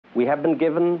we have been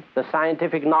given the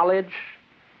scientific knowledge,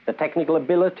 the technical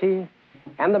ability,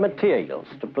 and the materials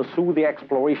to pursue the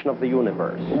exploration of the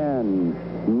universe.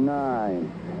 10,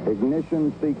 9,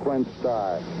 ignition sequence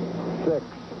start. 6,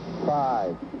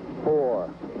 5,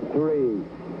 4, 3,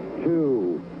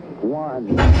 2,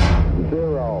 1,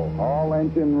 0. All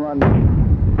engine running.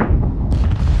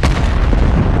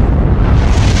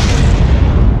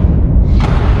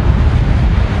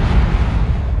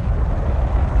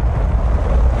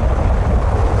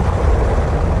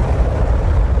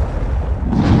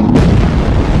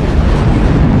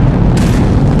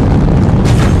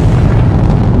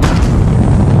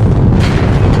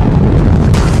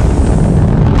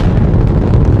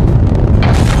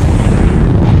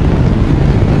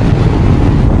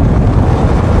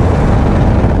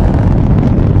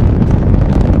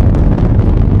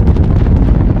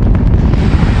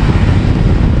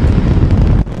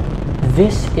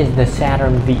 This is the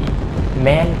Saturn V,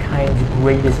 mankind's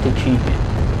greatest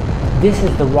achievement. This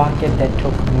is the rocket that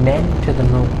took men to the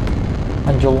moon.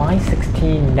 On July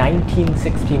 16,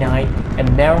 1969,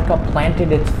 America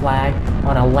planted its flag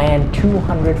on a land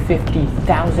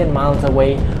 250,000 miles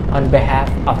away on behalf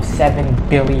of 7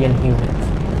 billion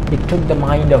humans. It took the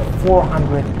mind of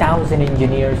 400,000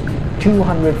 engineers,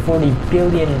 $240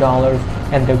 billion,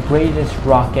 and the greatest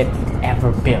rocket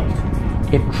ever built.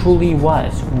 It truly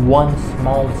was one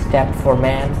small step for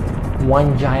man,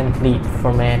 one giant leap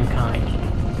for mankind.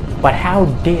 But how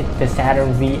did the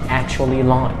Saturn V actually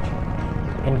launch?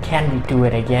 And can we do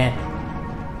it again?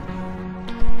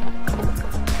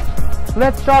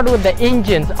 Let's start with the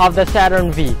engines of the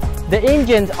Saturn V. The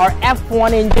engines are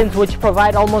F1 engines which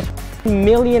provide almost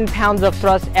million pounds of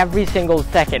thrust every single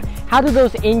second. How do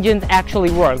those engines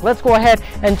actually work? Let's go ahead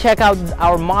and check out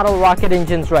our model rocket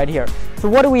engines right here. So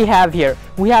what do we have here?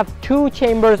 We have two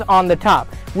chambers on the top.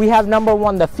 We have number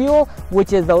one, the fuel,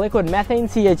 which is the liquid methane,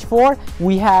 CH4.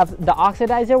 We have the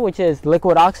oxidizer, which is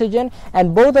liquid oxygen,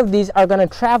 and both of these are going to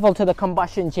travel to the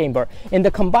combustion chamber. In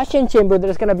the combustion chamber,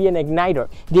 there's going to be an igniter.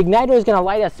 The igniter is going to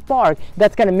light a spark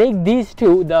that's going to make these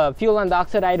two, the fuel and the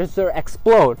oxidizer,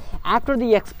 explode. After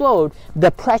they explode, the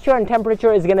pressure and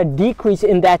temperature is going to decrease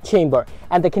in that chamber,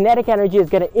 and the kinetic energy is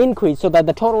going to increase so that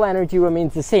the total energy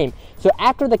remains the same. So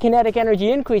after the kinetic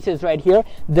energy increases right here,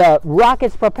 the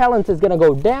rocket's propellant is going to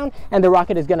go down and the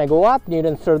rocket is going to go up,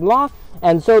 Newton's third law,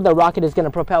 and so the rocket is going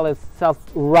to propel itself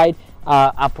right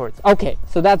upwards. Okay,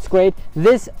 so that's great.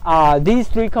 These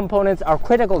three components are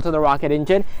critical to the rocket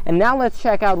engine, and now let's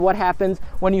check out what happens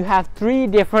when you have three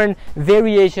different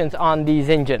variations on these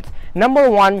engines. Number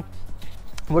one,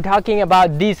 we're talking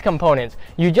about these components.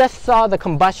 You just saw the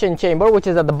combustion chamber, which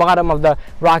is at the bottom of the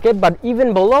rocket, but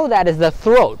even below that is the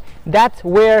throat. That's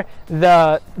where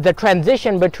the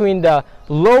transition between the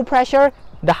low pressure,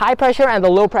 the high pressure, and the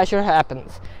low pressure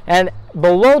happens. And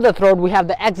below the throat, we have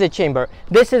the exit chamber.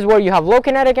 This is where you have low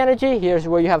kinetic energy. Here's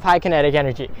where you have high kinetic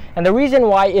energy. And the reason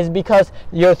why is because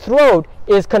your throat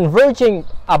is converging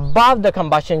above the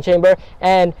combustion chamber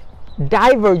and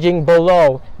diverging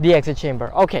below the exit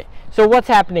chamber. Okay, so what's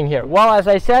happening here? Well, as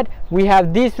I said, we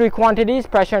have these three quantities.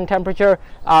 Pressure and temperature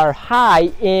are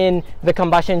high in the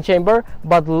combustion chamber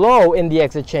but low in the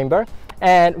exit chamber,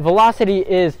 and velocity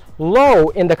is low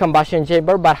in the combustion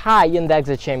chamber but high in the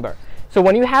exit chamber. So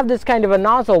when you have this kind of a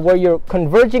nozzle where you're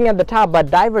converging at the top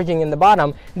but diverging in the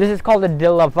bottom, this is called a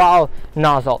de Laval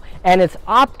nozzle, and it's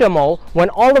optimal when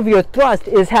all of your thrust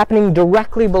is happening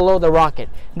directly below the rocket.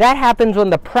 That happens when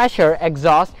the pressure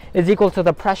exhaust is equal to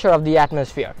the pressure of the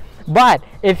atmosphere. But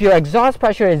if your exhaust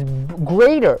pressure is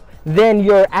greater than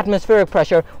your atmospheric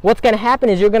pressure, what's going to happen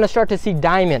is you're going to start to see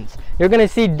diamonds. You're going to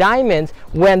see diamonds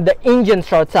when the engine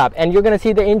starts up, and you're going to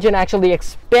see the engine actually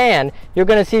expand. You're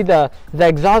going to see the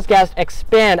exhaust gas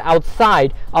expand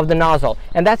outside of the nozzle,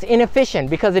 and that's inefficient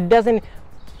because it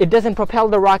doesn't propel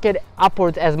the rocket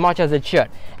upwards as much as it should.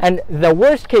 And the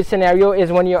worst case scenario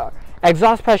is when your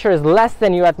exhaust pressure is less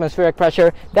than your atmospheric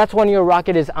pressure. That's when your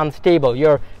rocket is unstable.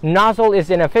 Your nozzle is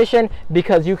inefficient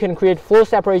because you can create flow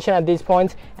separation at these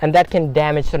points, and that can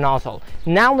damage the nozzle.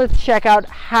 Now let's check out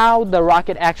how the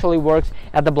rocket actually works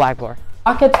at the blackboard.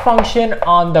 Rockets function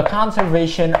on the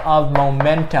conservation of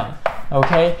momentum.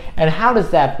 Okay, and how does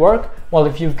that work? Well,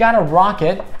 if you've got a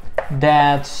rocket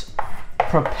that's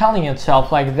propelling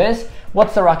itself like this,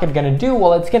 what's the rocket going to do?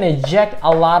 Well, it's going to eject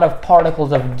a lot of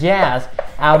particles of gas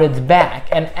out its back,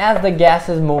 and as the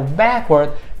gases move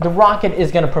backward, the rocket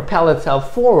is going to propel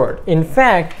itself forward. In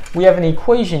fact, we have an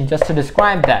equation just to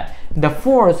describe that. The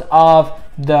force of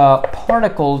the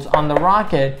particles on the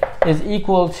rocket is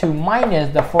equal to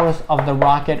minus the force of the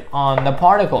rocket on the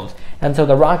particles. And so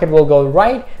the rocket will go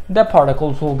right, the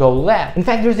particles will go left. In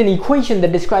fact, there's an equation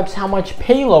that describes how much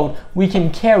payload we can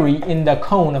carry in the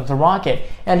cone of the rocket.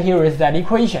 And here is that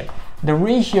equation. The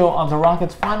ratio of the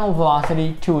rocket's final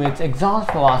velocity to its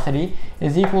exhaust velocity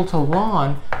is equal to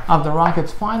ln of the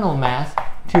rocket's final mass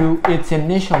to its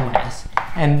initial mass.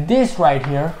 And this right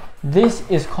here, this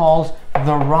is called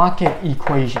the rocket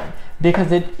equation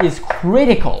because it is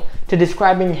critical to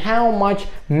describing how much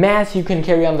mass you can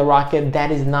carry on the rocket that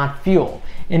is not fuel.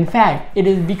 In fact, it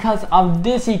is because of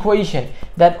this equation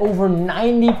that over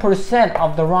 90%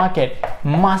 of the rocket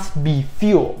must be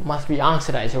fuel, must be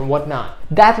oxidized or whatnot.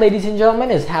 That, ladies and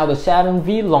gentlemen, is how the Saturn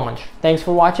V launched. Thanks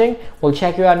for watching. We'll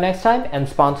check you out next time, and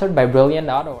sponsored by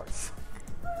Brilliant.org.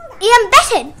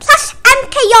 Ambition plus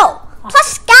MKO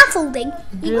plus scaffolding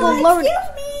equal learning.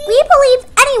 We believe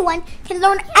anyone can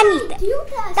learn anything.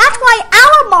 That's why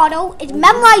our motto is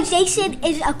memorization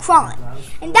is a crime.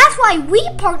 And that's why we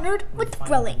partnered with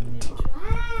Brilliant.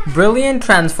 Brilliant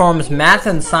transforms math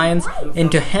and science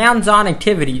into hands-on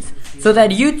activities so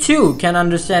that you too can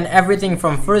understand everything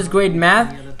from first grade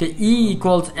math to E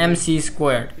equals MC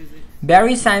squared.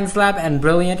 Barry Science Lab and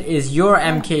Brilliant is your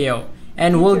MKO,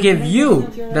 and will give you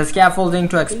the scaffolding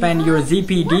to expand your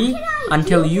ZPD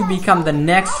until you become the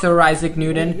next Sir Isaac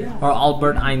Newton or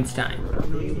Albert Einstein.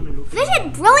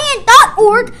 Visit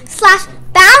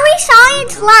brilliant.org/Barry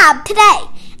Science Lab today.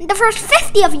 And the first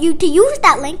 50 of you to use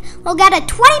that link will get a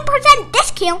 20%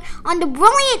 discount on the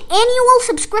Brilliant annual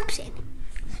subscription.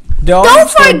 Don't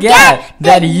forget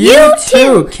that you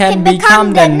too can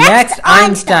become the next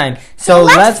Einstein. So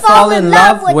let's fall in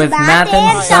love with math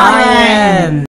and science.